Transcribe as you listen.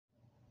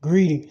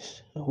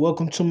Greetings and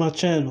welcome to my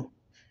channel.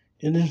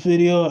 In this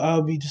video,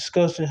 I'll be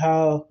discussing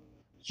how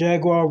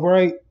Jaguar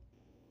Wright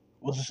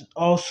was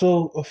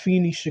also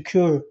Afeni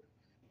Shakur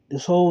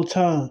this whole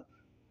time,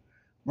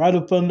 right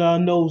up under our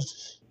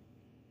noses.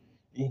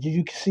 And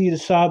you can see the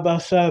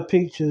side-by-side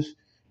pictures.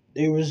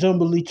 They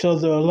resemble each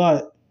other a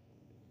lot.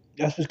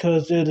 That's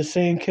because they're the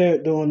same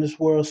character on this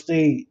world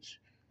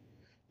stage.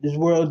 This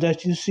world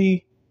that you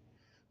see,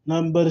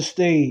 nothing but a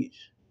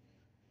stage,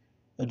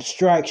 a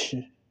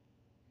distraction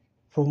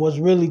from what's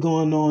really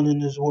going on in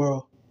this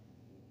world.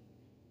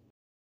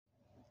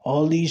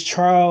 All these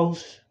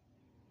trials,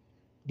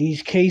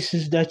 these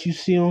cases that you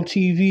see on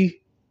TV,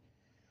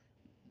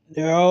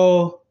 they're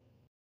all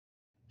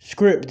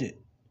scripted.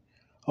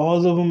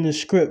 All of them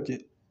is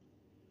scripted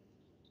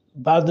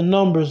by the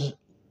numbers,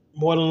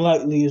 more than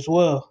likely as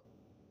well.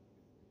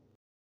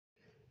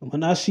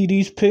 When I see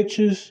these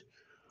pictures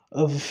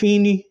of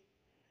Afeni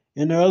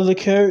and her other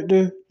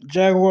character,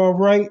 Jaguar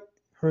Wright,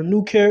 her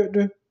new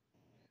character,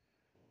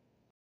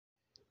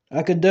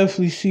 I could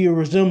definitely see a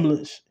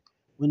resemblance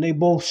when they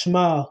both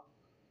smile.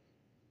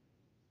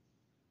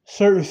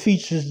 Certain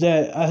features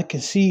that I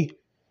can see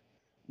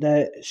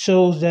that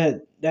shows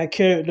that that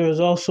character is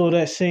also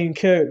that same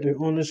character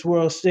on this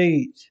world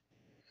stage.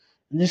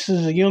 And this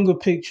is a younger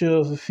picture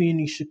of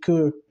Afeni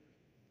Shakur.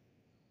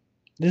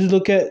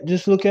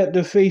 Just look at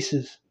their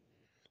faces.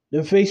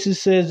 Their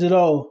faces says it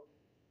all.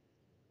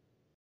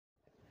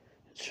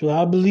 So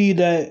I believe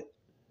that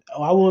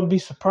I wouldn't be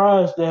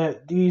surprised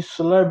that these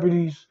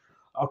celebrities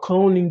are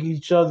cloning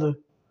each other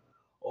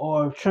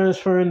or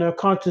transferring their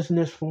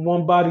consciousness from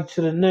one body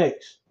to the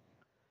next.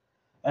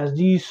 As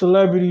these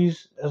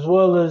celebrities, as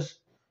well as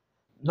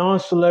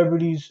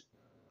non-celebrities,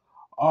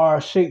 are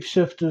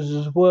shapeshifters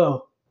as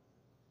well.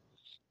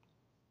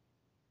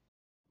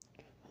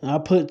 And I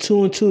put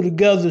two and two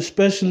together,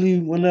 especially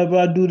whenever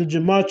I do the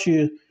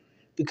gematria,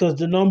 because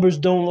the numbers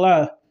don't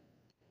lie.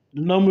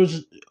 The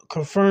numbers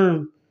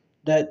confirm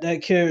that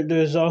that character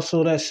is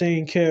also that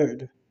same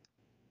character.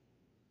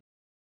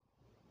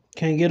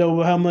 Can't get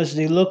over how much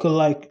they look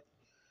alike.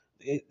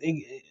 They're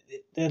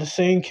the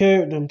same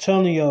character, I'm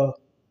telling y'all.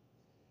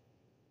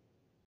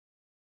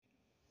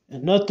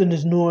 And nothing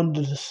is new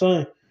under the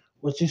sun.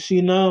 What you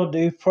see now,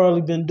 they've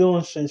probably been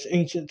doing since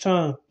ancient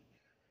time.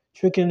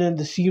 Tricking and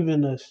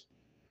deceiving us.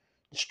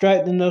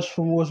 Distracting us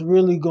from what's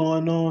really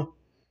going on.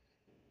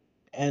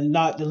 And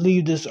not to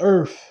leave this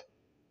earth.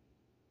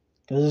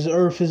 Because this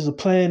earth is a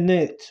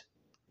planet.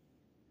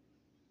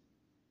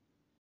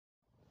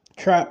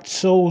 Trapped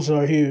souls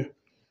are here.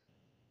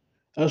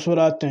 That's what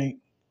I think.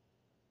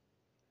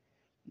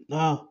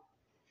 Now,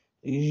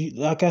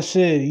 like I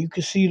said, you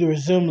can see the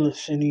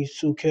resemblance in these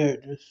two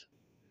characters.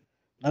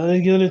 Now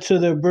let's get into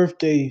their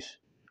birthdays,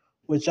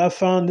 which I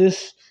found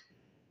this,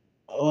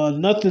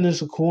 nothing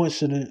is a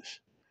coincidence.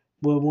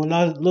 But when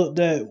I looked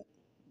at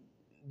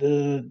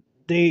the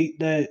date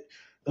that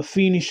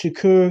Afeni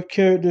Shakur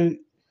character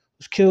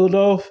was killed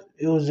off,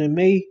 it was in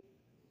May.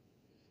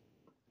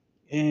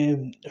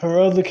 And her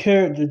other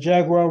character,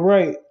 Jaguar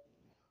Wright,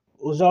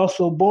 was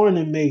also born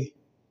in May.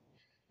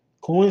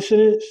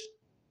 Coincidence?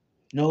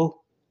 No.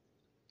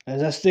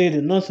 As I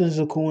stated, nothing's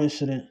a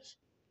coincidence.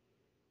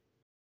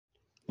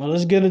 Now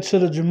let's get into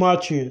the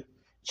gematria,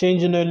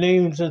 changing their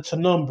names into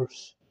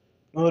numbers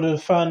in order to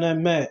find that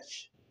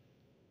match.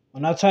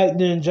 When I typed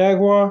in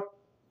Jaguar,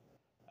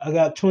 I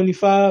got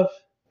 25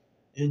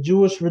 in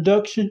Jewish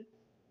reduction.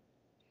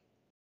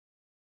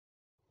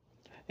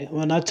 And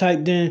when I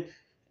typed in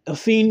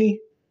Afeni,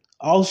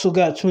 I also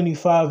got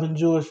 25 in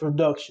Jewish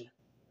reduction.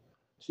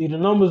 See, the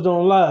numbers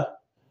don't lie.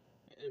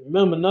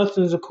 Remember,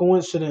 nothing's a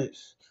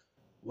coincidence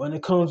when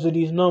it comes to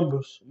these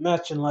numbers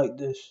matching like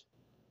this.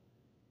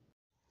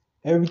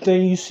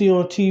 Everything you see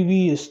on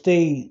TV is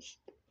staged,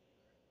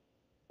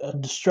 a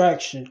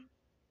distraction,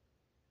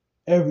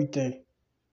 everything.